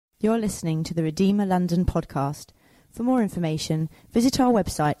You're listening to the Redeemer London podcast. For more information, visit our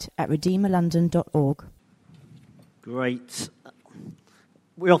website at redeemerlondon.org. Great.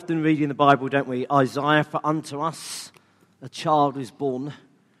 We often read in the Bible, don't we? Isaiah, for unto us a child is born.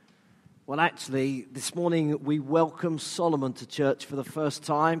 Well, actually, this morning we welcome Solomon to church for the first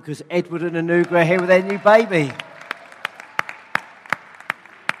time because Edward and Anuga are here with their new baby.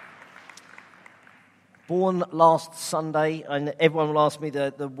 Born last Sunday, and everyone will ask me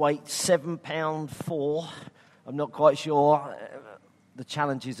the weight, 7'4". I'm not quite sure the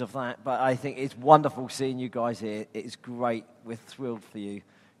challenges of that, but I think it's wonderful seeing you guys here. It is great. We're thrilled for you.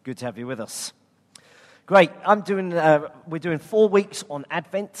 Good to have you with us. Great. We're doing 4 weeks on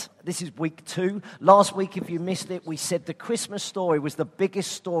Advent. This is week 2. Last week, if you missed it, we said the Christmas story was the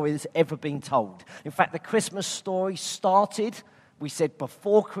biggest story that's ever been told. In fact, the Christmas story started, we said,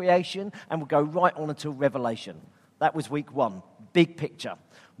 before creation and will go right on until Revelation. That was week 1. Big picture.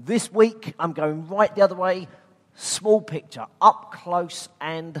 This week, I'm going right the other way. Small picture, up close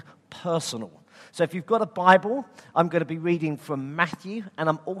and personal. So if you've got a Bible, I'm going to be reading from Matthew, and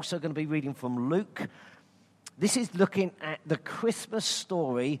I'm also going to be reading from Luke. This is looking at the Christmas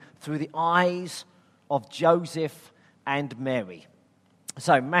story through the eyes of Joseph and Mary.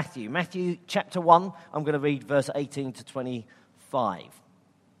 So Matthew chapter 1, I'm going to read verse 18 to 25.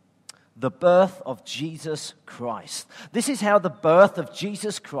 The birth of Jesus Christ. This is how the birth of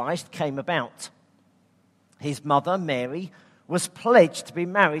Jesus Christ came about. His mother, Mary, was pledged to be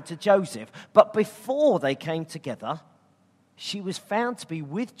married to Joseph. But before they came together, she was found to be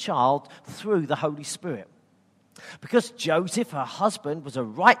with child through the Holy Spirit. Because Joseph, her husband, was a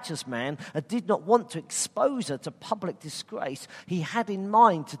righteous man and did not want to expose her to public disgrace, he had in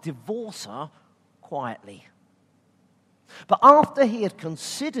mind to divorce her quietly. But after he had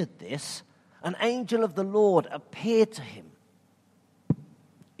considered this, an angel of the Lord appeared to him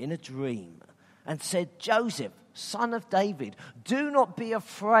in a dream and said, Joseph, son of David, do not be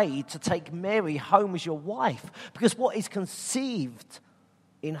afraid to take Mary home as your wife, because what is conceived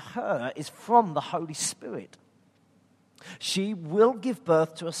in her is from the Holy Spirit. She will give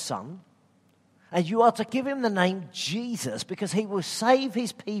birth to a son, and you are to give him the name Jesus, because he will save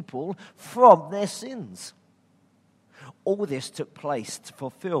his people from their sins. All this took place to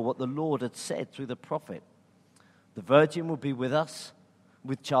fulfill what the Lord had said through the prophet. The virgin will be with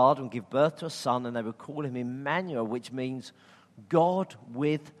child and give birth to a son, and they will call him Emmanuel, which means God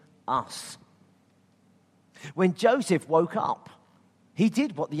with us. When Joseph woke up, he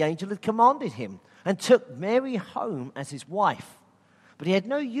did what the angel had commanded him and took Mary home as his wife. But he had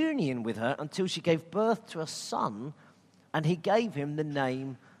no union with her until she gave birth to a son, and he gave him the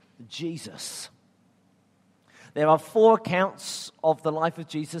name Jesus. There are 4 accounts of the life of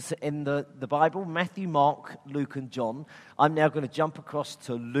Jesus in the Bible: Matthew, Mark, Luke, and John. I'm now going to jump across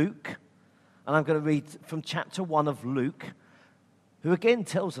to Luke, and I'm going to read from chapter 1 of Luke, who again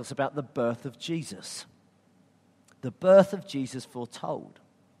tells us about the birth of Jesus. The birth of Jesus foretold.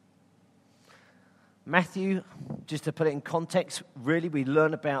 Matthew, just to put it in context, really we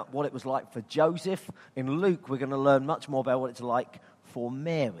learn about what it was like for Joseph. In Luke, we're going to learn much more about what it's like for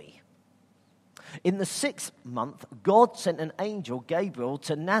Mary. In the 6th month, God sent an angel, Gabriel,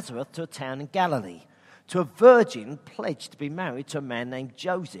 to Nazareth, to a town in Galilee, to a virgin pledged to be married to a man named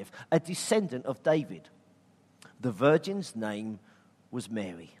Joseph, a descendant of David. The virgin's name was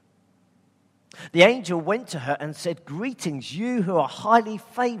Mary. The angel went to her and said, Greetings, you who are highly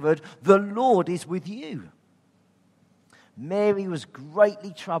favored, the Lord is with you. Mary was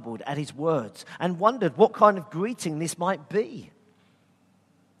greatly troubled at his words and wondered what kind of greeting this might be.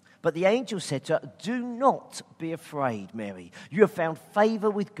 But the angel said to her, Do not be afraid, Mary. You have found favor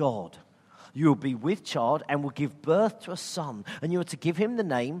with God. You will be with child and will give birth to a son, and you are to give him the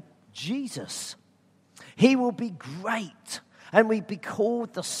name Jesus. He will be great and will be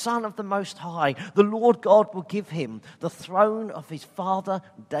called the Son of the Most High. The Lord God will give him the throne of his father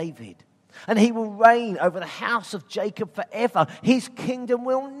David, and he will reign over the house of Jacob forever. His kingdom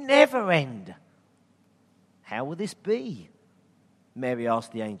will never end. How will this be? Mary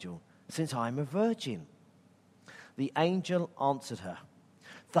asked the angel, since I am a virgin. The angel answered her,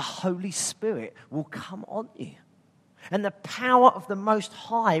 The Holy Spirit will come on you, and the power of the Most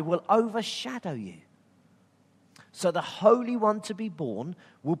High will overshadow you. So the Holy One to be born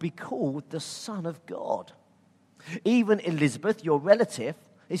will be called the Son of God. Even Elizabeth, your relative,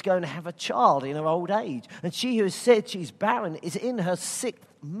 is going to have a child in her old age, and she who has said she's barren is in her 6th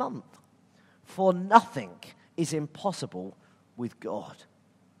month. For nothing is impossible with God.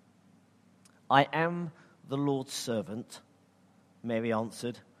 I am the Lord's servant, Mary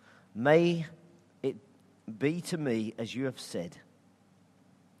answered. May it be to me as you have said.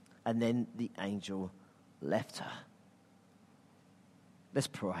 And then the angel left her. Let's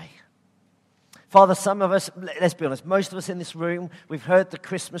pray. Father, some of us, let's be honest, most of us in this room, we've heard the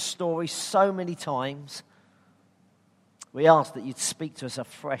Christmas story so many times. We ask that you'd speak to us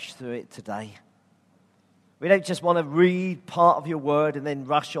afresh through it today. We don't just want to read part of your word and then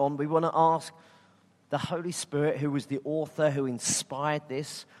rush on. We want to ask the Holy Spirit, who was the author, who inspired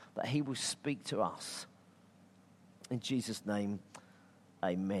this, that he will speak to us. In Jesus' name,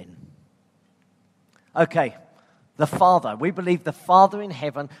 amen. Okay, the Father. We believe the Father in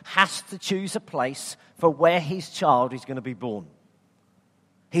heaven has to choose a place for where his child is going to be born.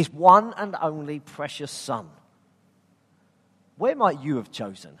 His one and only precious Son. Where might you have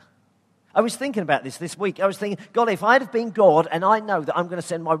chosen? I was thinking about this week. I was thinking, God, if I'd have been God and I know that I'm going to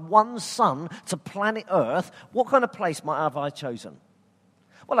send my one son to planet Earth, what kind of place might have I chosen?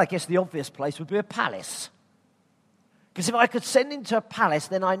 Well, I guess the obvious place would be a palace. Because if I could send him to a palace,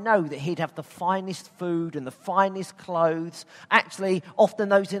 then I know that he'd have the finest food and the finest clothes. Actually, often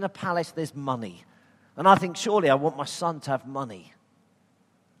those in a palace, there's money. And I think, surely I want my son to have money.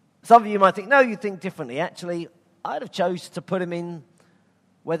 Some of you might think, no, you think differently. Actually, I'd have chosen to put him in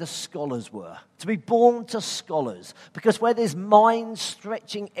where the scholars were, to be born to scholars. Because where there's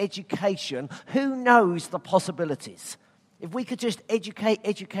mind-stretching education, who knows the possibilities? If we could just educate.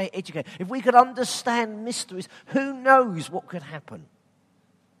 If we could understand mysteries, who knows what could happen?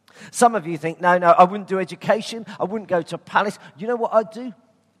 Some of you think, no, I wouldn't do education. I wouldn't go to a palace. You know what I'd do?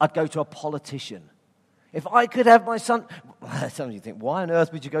 I'd go to a politician. If I could have my son... Some of you think, why on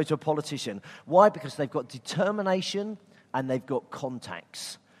earth would you go to a politician? Why? Because they've got determination and they've got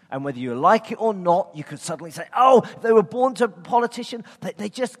contacts. And whether you like it or not, you could suddenly say, oh, if they were born to a politician, they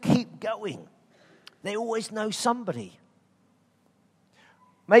just keep going. They always know somebody.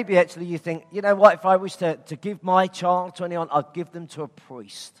 Maybe actually you think, you know what, if I was to give my child to anyone, I'd give them to a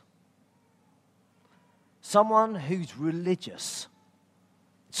priest. Someone who's religious.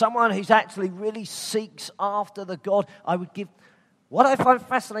 Someone who's actually really seeks after the God I would give. What I find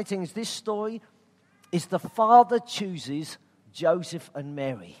fascinating is this story is the father chooses Joseph and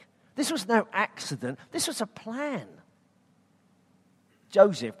Mary. This was no accident. This was a plan.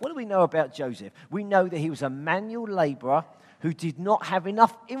 Joseph, what do we know about Joseph? We know that he was a manual laborer who did not have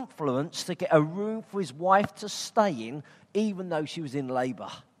enough influence to get a room for his wife to stay in, even though she was in labor.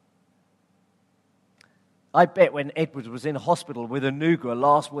 I bet when Edward was in hospital with Anugra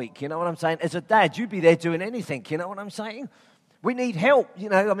last week, you know what I'm saying? As a dad, you'd be there doing anything, you know what I'm saying? We need help, you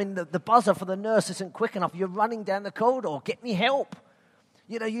know. I mean, the buzzer for the nurse isn't quick enough. You're running down the corridor, get me help.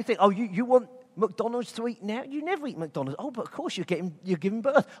 You know, you think, oh, you want McDonald's to eat now? You never eat McDonald's. Oh, but of course you're giving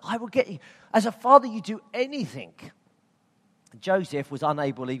birth. I will get you. As a father, you do anything. Joseph was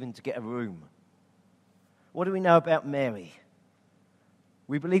unable even to get a room. What do we know about Mary?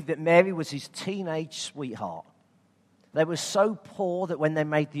 We believe that Mary was his teenage sweetheart. They were so poor that when they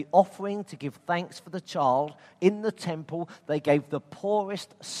made the offering to give thanks for the child in the temple, they gave the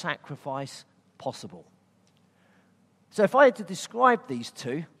poorest sacrifice possible. So if I had to describe these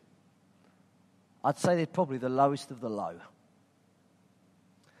two, I'd say they're probably the lowest of the low.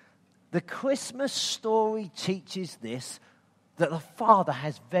 The Christmas story teaches this, that the Father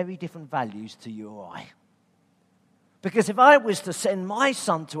has very different values to you or I. Because if I was to send my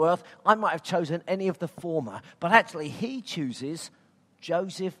son to earth, I might have chosen any of the former. But actually, he chooses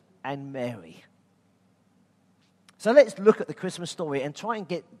Joseph and Mary. So let's look at the Christmas story and try and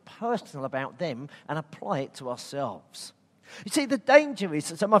get personal about them and apply it to ourselves. You see, the danger is,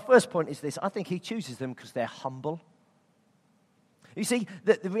 so my first point is this, I think he chooses them because they're humble. You see,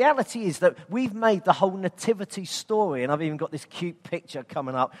 the reality is that we've made the whole nativity story, and I've even got this cute picture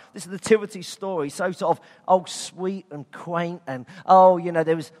coming up. This nativity story, so sort of, oh, sweet and quaint, and, oh, you know,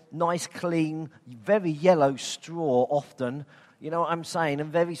 there was nice, clean, very yellow straw often, you know what I'm saying,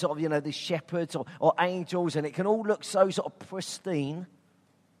 and very sort of, you know, the shepherds or angels, and it can all look so sort of pristine.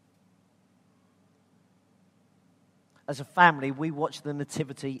 As a family, we watch the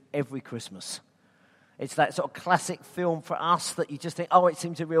nativity every Christmas. It's that sort of classic film for us that you just think, oh, it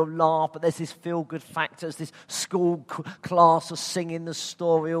seems a real laugh, but there's this feel-good factor. There's this school class are singing the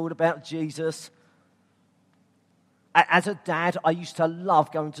story all about Jesus. As a dad, I used to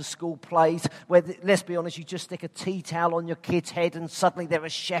love going to school plays where, let's be honest, you just stick a tea towel on your kid's head and suddenly they're a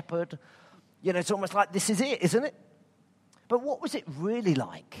shepherd. You know, it's almost like this is it, isn't it? But what was it really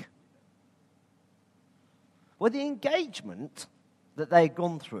like? Well, the engagement that they had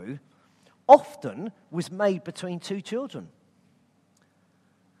gone through often was made between two children.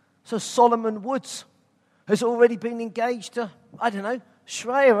 So Solomon Woods has already been engaged to, I don't know,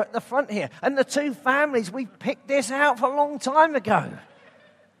 Shreya at the front here. And the two families, we picked this out for a long time ago.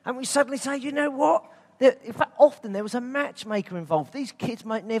 And we suddenly say, you know what? In fact, often there was a matchmaker involved. These kids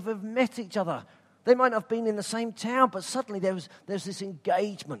might never have met each other. They might not have been in the same town, but suddenly there's this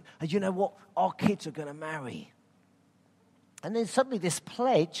engagement. And you know what? Our kids are going to marry. And then suddenly this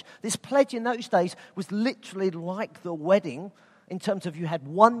pledge in those days was literally like the wedding in terms of you had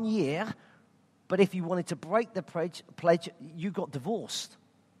 1 year, but if you wanted to break the pledge, you got divorced.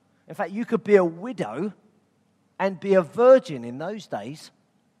 In fact, you could be a widow and be a virgin in those days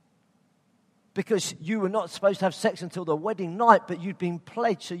because you were not supposed to have sex until the wedding night, but you'd been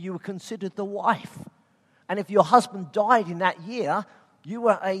pledged, so you were considered the wife. And if your husband died in that year, you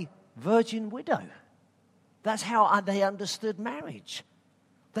were a virgin widow. That's how they understood marriage.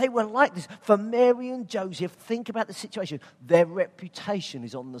 They were like this. For Mary and Joseph, think about the situation. Their reputation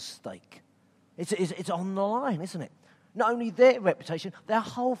is on the stake. It's on the line, isn't it? Not only their reputation, their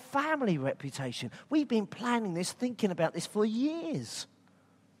whole family reputation. We've been planning this, thinking about this for years.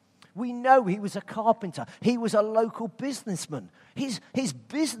 We know he was a carpenter. He was a local businessman. His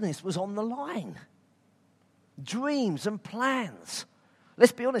business was on the line. Dreams and plans.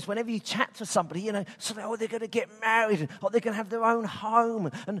 Let's be honest, whenever you chat to somebody, suddenly, they're going to get married, or they're going to have their own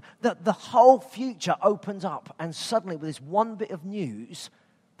home, and the whole future opens up, and suddenly with this one bit of news,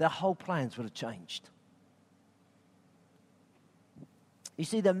 their whole plans would have changed. You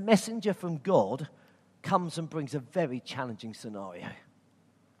see, the messenger from God comes and brings a very challenging scenario.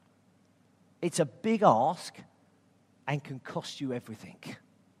 It's a big ask and can cost you everything.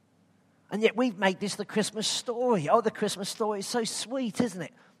 And yet we've made this the Christmas story. Oh, the Christmas story is so sweet, isn't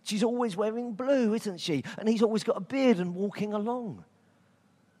it? She's always wearing blue, isn't she? And he's always got a beard and walking along.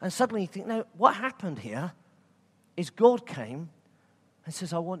 And suddenly you think, no, what happened here is God came and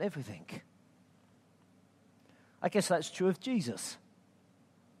says, I want everything. I guess that's true of Jesus.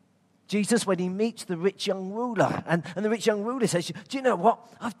 Jesus, when he meets the rich young ruler, and the rich young ruler says, do you know what?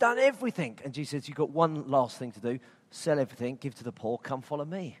 I've done everything. And Jesus says, you've got one last thing to do. Sell everything, give to the poor, come follow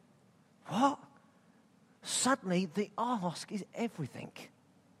me. What? Suddenly, the ask is everything.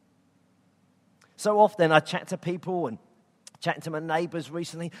 So often I chat to people and chatting to my neighbours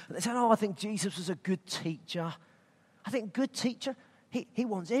recently, and they say, I think Jesus was a good teacher. I think good teacher, he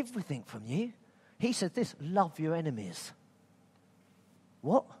wants everything from you. He said this, love your enemies.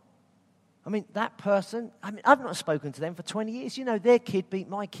 What? I mean, that person, I've not spoken to them for 20 years. Their kid beat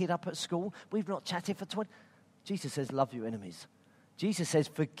my kid up at school. We've not chatted for 20. Jesus says, love your enemies. Jesus says,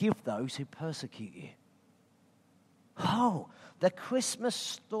 forgive those who persecute you. Oh, the Christmas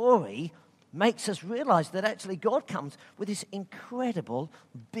story makes us realize that actually God comes with this incredible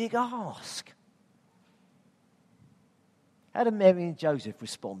big ask. How did Mary and Joseph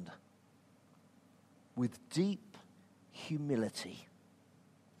respond? With deep humility.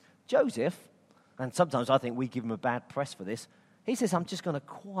 Joseph, and sometimes I think we give him a bad press for this, he says, I'm just going to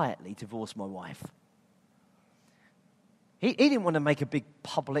quietly divorce my wife. He didn't want to make a big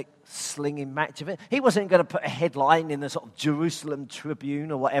public slinging match of it. He wasn't going to put a headline in the sort of Jerusalem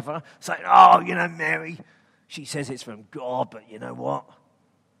Tribune or whatever, saying, Mary, she says it's from God, but you know what?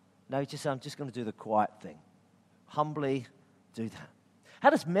 No, he just said, I'm just going to do the quiet thing. Humbly do that. How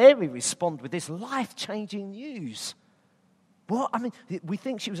does Mary respond with this life-changing news? What? We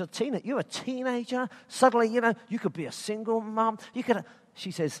think she was a teenager. You're a teenager. Suddenly, you could be a single mum.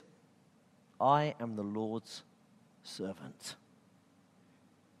 She says, I am the Lord's servant.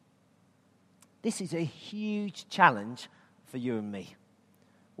 This is a huge challenge for you and me.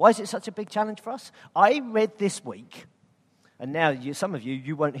 Why is it such a big challenge for us? I read this week, and now some of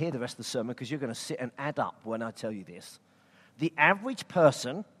you won't hear the rest of the sermon because you're going to sit and add up when I tell you this. The average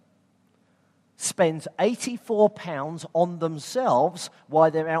person spends £84 on themselves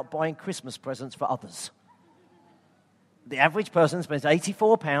while they're out buying Christmas presents for others. The average person spends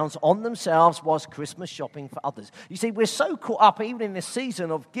 £84 on themselves whilst Christmas shopping for others. You see, we're so caught up even in this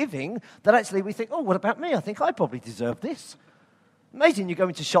season of giving that actually we think, what about me? I think I probably deserve this. Amazing, you go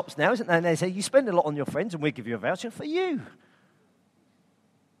into shops now, isn't it? And they say, you spend a lot on your friends and we give you a voucher for you.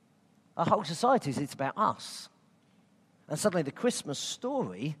 Our whole society it's about us. And suddenly the Christmas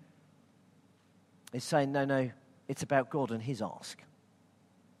story is saying, no, it's about God and his ask.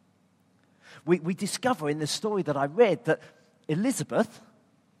 We discover in the story that I read that Elizabeth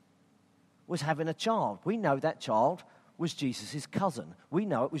was having a child. We know that child was Jesus' cousin. We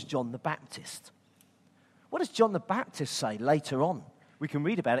know it was John the Baptist. What does John the Baptist say later on? We can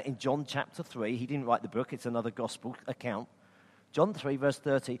read about it in John chapter 3. He didn't write the book. It's another gospel account. John 3, verse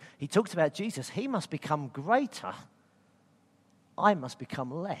 30. He talks about Jesus. He must become greater. I must become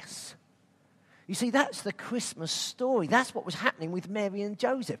less. You see, that's the Christmas story. That's what was happening with Mary and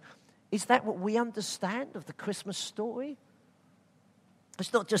Joseph. Is that what we understand of the Christmas story?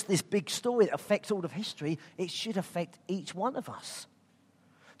 It's not just this big story that affects all of history. It should affect each one of us.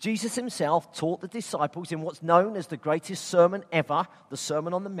 Jesus himself taught the disciples in what's known as the greatest sermon ever, the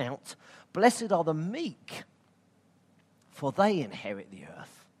Sermon on the Mount, "Blessed are the meek, for they inherit the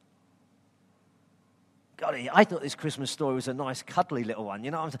earth." God, I thought this Christmas story was a nice, cuddly little one.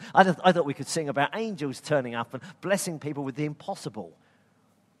 You know, I thought we could sing about angels turning up and blessing people with the impossible.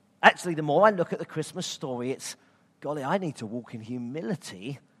 Actually, the more I look at the Christmas story, it's, golly, I need to walk in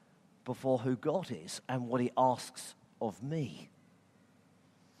humility before who God is and what he asks of me.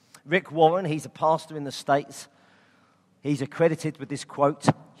 Rick Warren, he's a pastor in the States. He's accredited with this quote,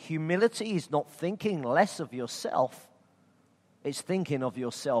 "Humility is not thinking less of yourself, it's thinking of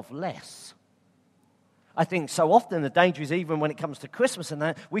yourself less." I think so often the danger is, even when it comes to Christmas and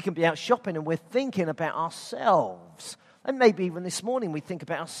that, we can be out shopping and we're thinking about ourselves. And maybe even this morning we think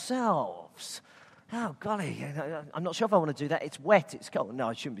about ourselves. Oh, golly, I'm not sure if I want to do that. It's wet, it's cold. No,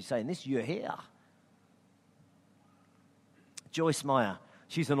 I shouldn't be saying this. You're here. Joyce Meyer,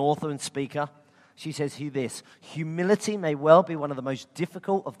 she's an author and speaker. She says this: "Humility may well be one of the most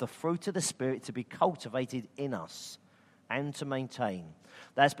difficult of the fruit of the Spirit to be cultivated in us and to maintain.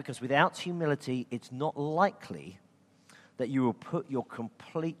 That's because without humility, it's not likely that you will put your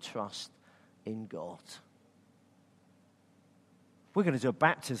complete trust in God." We're going to do a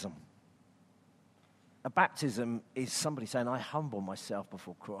baptism. A baptism is somebody saying, "I humble myself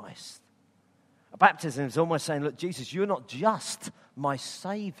before Christ." A baptism is almost saying, "Look, Jesus, you're not just my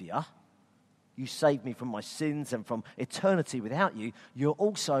Savior. You saved me from my sins and from eternity without you. You're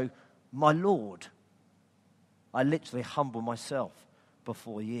also my Lord. I literally humble myself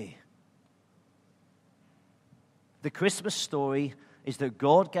before you." The Christmas story is that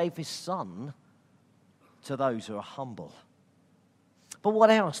God gave his Son to those who are humble. But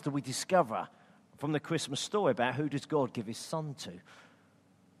what else do we discover from the Christmas story about who does God give his Son to?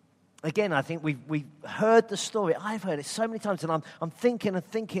 Again, I think we've heard the story. I've heard it so many times, and I'm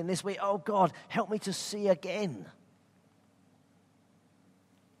thinking this week, oh God, help me to see again.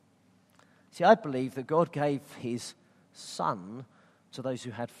 See, I believe that God gave his Son to those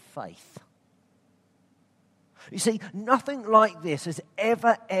who had faith. You see, nothing like this has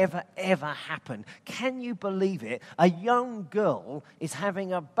ever happened. Can you believe it? A young girl is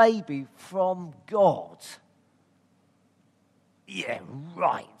having a baby from God. Yeah,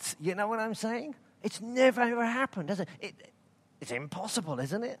 right. You know what I'm saying? It's never ever happened, has it? It's impossible,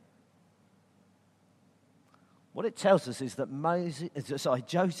 isn't it? What it tells us is that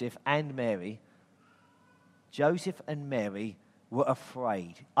Joseph and Mary were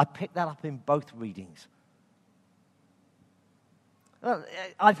afraid. I picked that up in both readings. Well,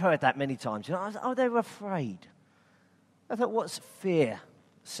 I've heard that many times. You know, they were afraid. I thought, what's fear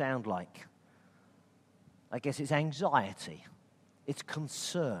sound like? I guess it's anxiety. It's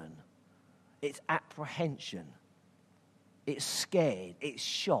concern. It's apprehension. It's scared. It's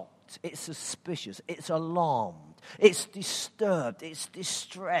shocked. It's suspicious. It's alarmed. It's disturbed. It's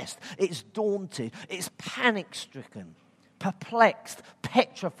distressed. It's daunted. It's panic-stricken. Perplexed,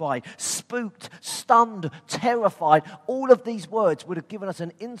 petrified, spooked, stunned, terrified. All of these words would have given us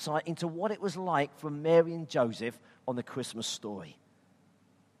an insight into what it was like for Mary and Joseph on the Christmas story.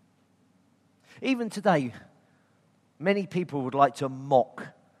 Even today, many people would like to mock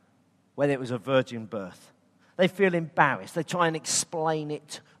whether it was a virgin birth. They feel embarrassed. They try and explain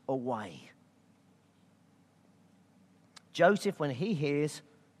it away. Joseph, when he hears,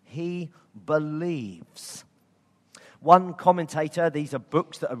 he believes. One commentator, these are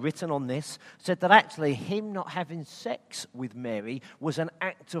books that are written on this, said that actually him not having sex with Mary was an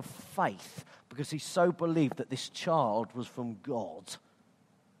act of faith because he so believed that this child was from God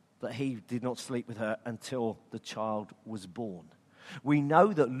that he did not sleep with her until the child was born. We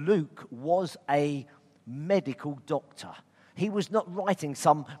know that Luke was a medical doctor. He was not writing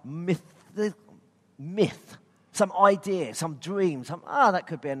some myth, some idea, some dream, that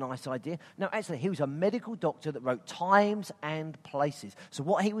could be a nice idea. No, actually, he was a medical doctor that wrote times and places. So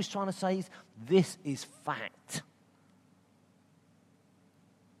what he was trying to say is, this is fact.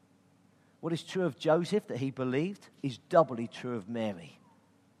 What is true of Joseph that he believed is doubly true of Mary.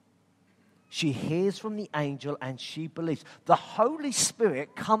 She hears from the angel and she believes. The Holy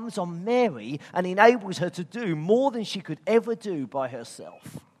Spirit comes on Mary and enables her to do more than she could ever do by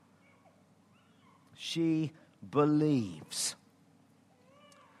herself. She believes.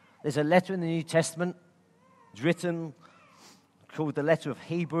 There's a letter in the New Testament written called the letter of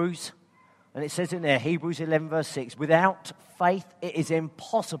Hebrews, and it says in there, Hebrews 11 verse 6, without faith it is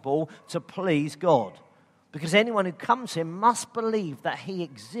impossible to please God, because anyone who comes to him must believe that he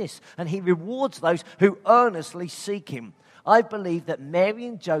exists and he rewards those who earnestly seek him. I believe that Mary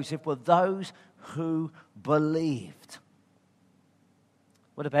and Joseph were those who believed.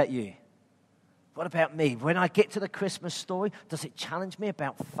 What about you? What about me? When I get to the Christmas story, does it challenge me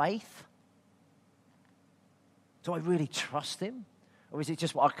about faith? Do I really trust him? Or is it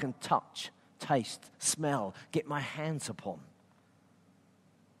just what I can touch, taste, smell, get my hands upon?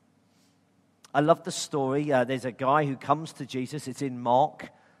 I love the story. There's a guy who comes to Jesus. It's in Mark.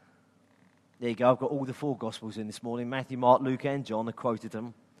 There you go. I've got all the 4 Gospels in this morning. Matthew, Mark, Luke, and John. I quoted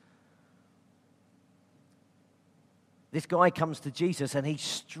them. This guy comes to Jesus and he's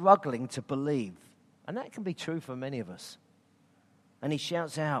struggling to believe. And that can be true for many of us. And he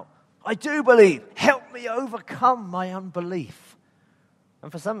shouts out, I do believe. Help me overcome my unbelief.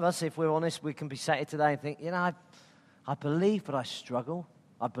 And for some of us, if we're honest, we can be sat here today and think, I believe, but I struggle.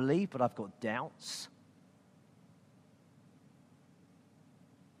 I believe, but I've got doubts.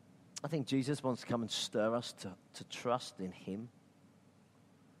 I think Jesus wants to come and stir us to trust in him.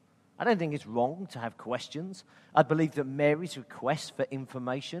 I don't think it's wrong to have questions. I believe that Mary's request for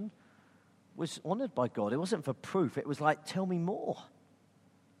information was honored by God. It wasn't for proof. It was like, tell me more.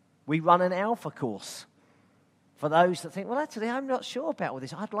 We run an Alpha course for those that think, well, actually, I'm not sure about all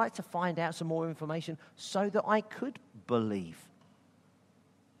this. I'd like to find out some more information so that I could believe.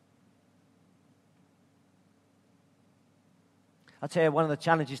 I'll tell you, one of the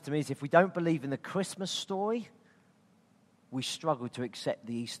challenges to me is if we don't believe in the Christmas story, we struggle to accept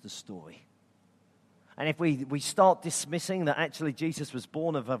the Easter story. And if we start dismissing that actually Jesus was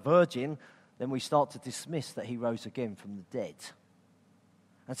born of a virgin, then we start to dismiss that he rose again from the dead.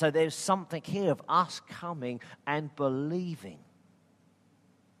 And so there's something here of us coming and believing.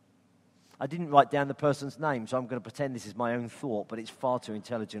 I didn't write down the person's name, so I'm going to pretend this is my own thought, but it's far too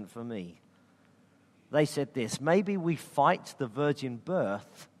intelligent for me. They said this, maybe we fight the virgin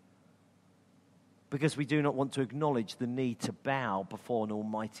birth because we do not want to acknowledge the need to bow before an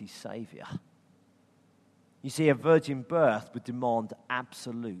almighty Savior. You see, a virgin birth would demand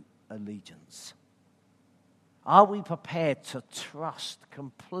absolute allegiance. Are we prepared to trust,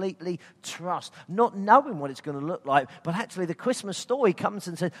 completely trust, not knowing what it's going to look like, but actually the Christmas story comes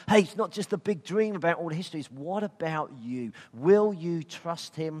and says, hey, it's not just a big dream about all the history, it's what about you? Will you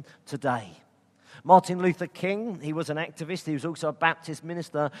trust him today? Martin Luther King, he was an activist, he was also a Baptist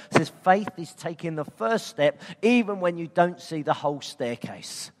minister, says faith is taking the first step even when you don't see the whole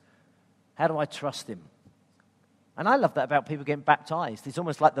staircase. How do I trust him? And I love that about people getting baptized. It's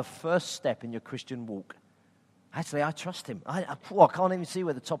almost like the first step in your Christian walk. Actually, I trust him. I can't even see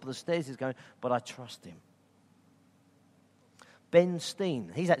where the top of the stairs is going, but I trust him. Ben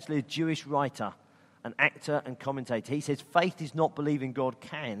Steen, he's actually a Jewish writer, an actor and commentator. He says faith is not believing God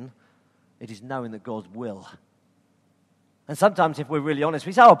can, it is knowing that God will. And sometimes if we're really honest,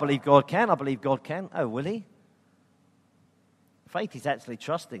 we say, I believe God can, I believe God can. Oh, will he? Faith is actually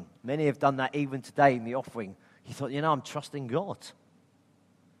trusting. Many have done that even today in the offering. He thought, I'm trusting God.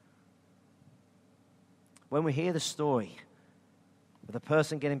 When we hear the story of the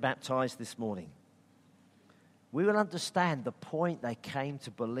person getting baptized this morning, we will understand the point they came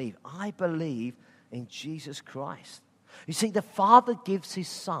to believe. I believe in Jesus Christ. You see, the Father gives his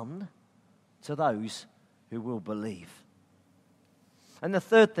Son to those who will believe. And the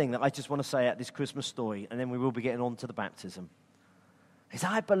third thing that I just want to say at this Christmas story, and then we will be getting on to the baptism, is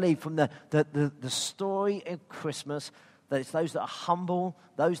I believe from the story of Christmas that it's those that are humble,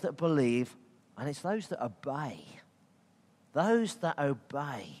 those that believe, and it's those that obey. Those that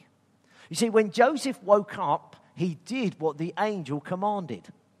obey. You see, when Joseph woke up, he did what the angel commanded.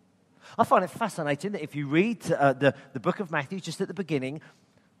 I find it fascinating that if you read the book of Matthew, just at the beginning,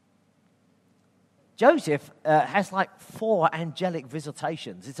 Joseph has like 4 angelic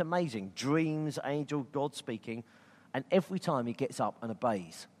visitations. It's amazing. Dreams, angel, God speaking. And every time he gets up and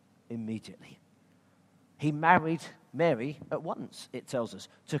obeys immediately. He married Mary at once, it tells us.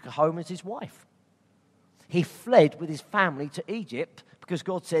 Took her home as his wife. He fled with his family to Egypt because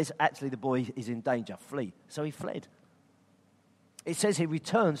God says, actually, the boy is in danger. Flee. So he fled. It says he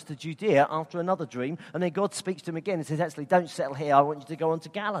returns to Judea after another dream. And then God speaks to him again and says, actually, don't settle here. I want you to go on to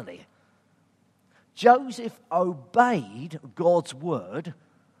Galilee. Joseph obeyed God's word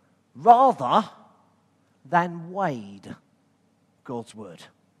rather than weighed God's word.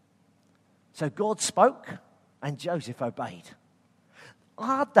 So God spoke and Joseph obeyed.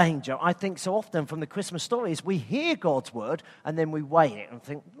 Our danger, I think, so often from the Christmas story is we hear God's word and then we weigh it and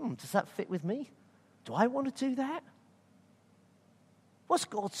think, does that fit with me? Do I want to do that? What's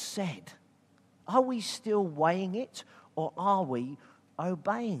God said? Are we still weighing it or are we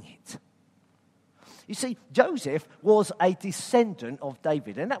obeying it? You see, Joseph was a descendant of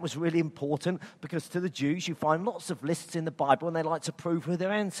David, and that was really important because to the Jews, you find lots of lists in the Bible, and they like to prove who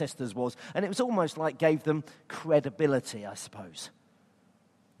their ancestors was, and it was almost like gave them credibility, I suppose.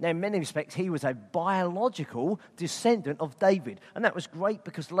 Now, in many respects, he was a biological descendant of David, and that was great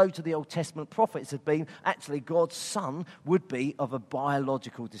because loads of the Old Testament prophets had been actually God's son would be of a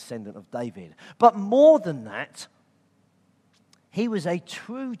biological descendant of David. But more than that, he was a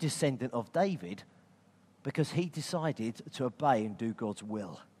true descendant of David because he decided to obey and do God's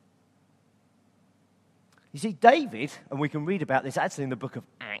will. You see, David, and we can read about this actually in the book of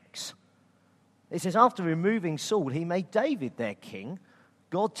Acts, it says, after removing Saul, he made David their king,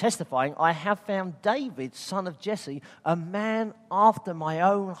 God testifying, I have found David, son of Jesse, a man after my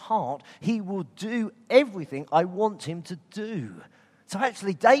own heart. He will do everything I want him to do. So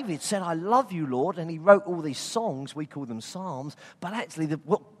actually, David said, I love you, Lord, and he wrote all these songs, we call them psalms, but actually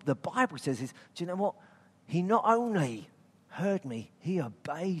what the Bible says is, do you know what? He not only heard me, he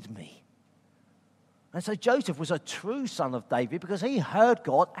obeyed me. And so Joseph was a true son of David because he heard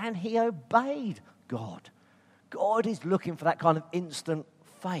God and he obeyed God. God is looking for that kind of instant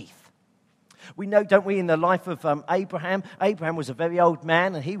faith. We know, don't we, in the life of Abraham, Abraham was a very old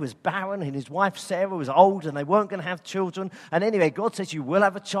man and he was barren and his wife Sarah was old and they weren't going to have children. And anyway, God says you will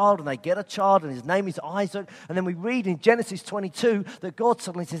have a child and they get a child and his name is Isaac. And then we read in Genesis 22 that God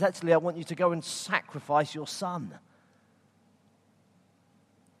suddenly says, actually, I want you to go and sacrifice your son.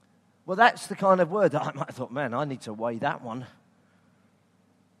 Well, that's the kind of word that I might have thought, man, I need to weigh that one.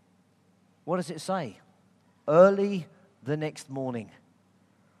 What does it say? Early the next morning.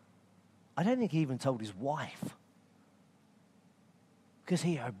 I don't think he even told his wife. Because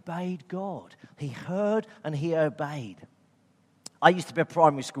he obeyed God. He heard and he obeyed. I used to be a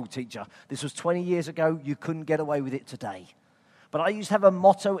primary school teacher. This was 20 years ago. You couldn't get away with it today. But I used to have a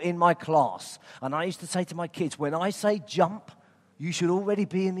motto in my class. And I used to say to my kids, when I say jump, you should already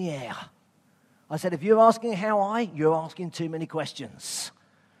be in the air. I said, if you're asking how high, you're asking too many questions.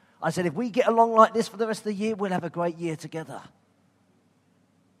 I said, if we get along like this for the rest of the year, we'll have a great year together.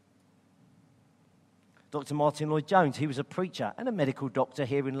 Dr. Martin Lloyd-Jones, he was a preacher and a medical doctor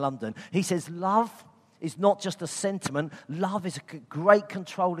here in London. He says, love is not just a sentiment. Love is a great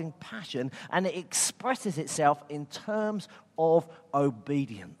controlling passion, and it expresses itself in terms of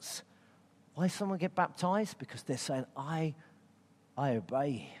obedience. Why does someone get baptized? Because they're saying, I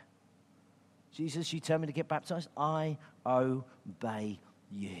obey. Jesus, you tell me to get baptized. I obey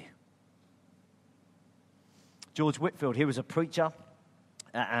you. George Whitefield, he was a preacher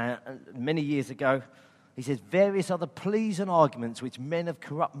many years ago. He says, various other pleas and arguments which men of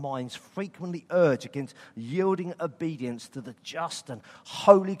corrupt minds frequently urge against yielding obedience to the just and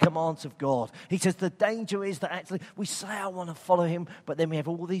holy commands of God. He says the danger is that actually we say I want to follow him, but then we have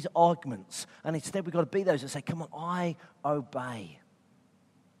all these arguments. And instead we've got to be those that say, come on, I obey.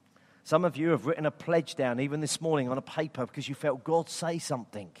 Some of you have written a pledge down, even this morning, on a paper because you felt God say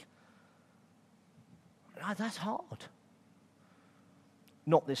something. That's hard.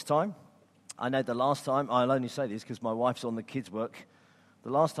 Not this time. I know the last time, I'll only say this because my wife's on the kids' work. The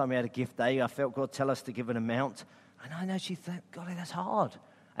last time we had a gift day, I felt God tell us to give an amount. And I know she thought, golly, that's hard.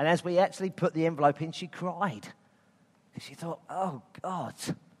 And as we actually put the envelope in, she cried. Because she thought, oh, God,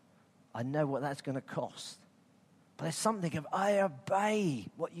 I know what that's going to cost. But there's something of, I obey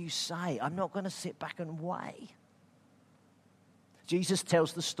what you say. I'm not going to sit back and weigh. Jesus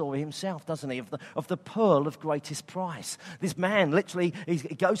tells the story himself, doesn't he, of the pearl of greatest price. This man, literally, he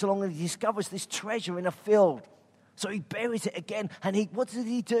goes along and he discovers this treasure in a field. So he buries it again, and what does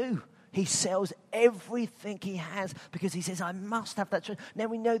he do? He sells everything he has because he says, I must have that treasure. Now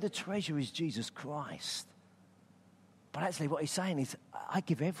we know the treasure is Jesus Christ. But actually what he's saying is, I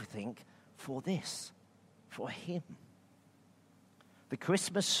give everything for this, for him. The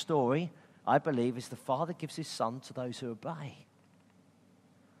Christmas story, I believe, is the Father gives his Son to those who obey.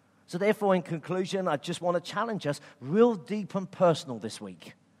 So therefore, in conclusion, I just want to challenge us real deep and personal this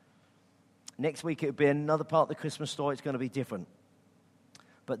week. Next week, it'll be another part of the Christmas story. It's going to be different.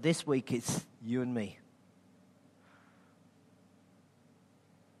 But this week, it's you and me.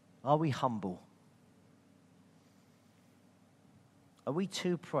 Are we humble? Are we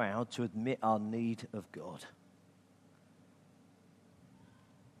too proud to admit our need of God?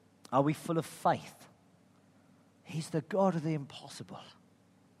 Are we full of faith? He's the God of the impossible.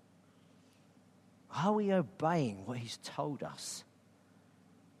 Are we obeying what he's told us?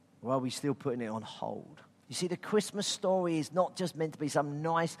 Or are we still putting it on hold? You see, the Christmas story is not just meant to be some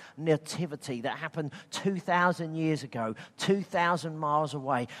nice nativity that happened 2,000 years ago, 2,000 miles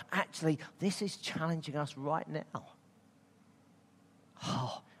away. Actually, this is challenging us right now.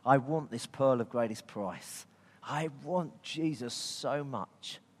 Oh, I want this pearl of greatest price. I want Jesus so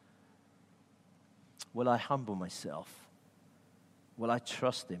much. Will I humble myself? Will I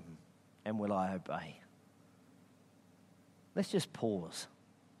trust him? And will I obey? Let's just pause.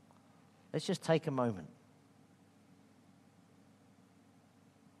 Let's just take a moment.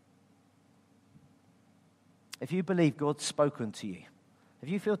 If you believe God's spoken to you, if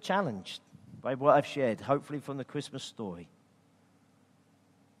you feel challenged by what I've shared, hopefully from the Christmas story,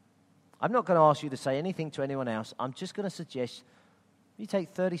 I'm not going to ask you to say anything to anyone else. I'm just going to suggest you take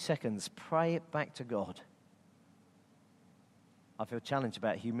 30 seconds, pray it back to God. I feel challenged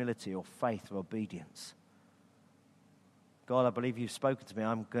about humility or faith or obedience. God, I believe you've spoken to me.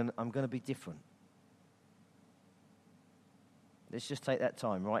 I'm going to be different. Let's just take that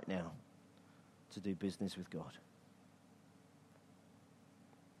time right now to do business with God.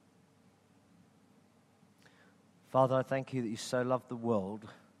 Father, I thank you that you so loved the world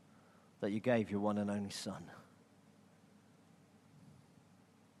that you gave your one and only Son.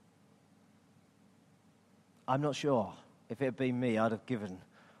 I'm not sure if it had been me, I'd have given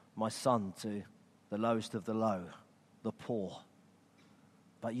my son to the lowest of the low, the poor.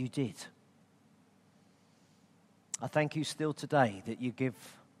 But you did. I thank you still today that you give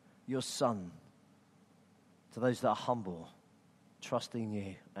your Son to those that are humble, trusting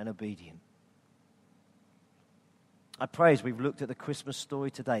you and obedient. I pray as we've looked at the Christmas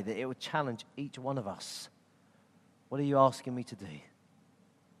story today that it would challenge each one of us. What are you asking me to do?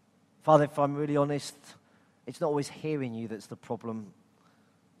 Father, if I'm really honest, it's not always hearing you that's the problem.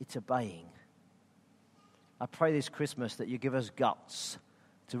 It's obeying. I pray this Christmas that you give us guts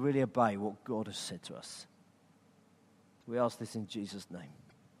to really obey what God has said to us. We ask this in Jesus' name.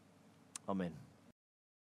 Amen.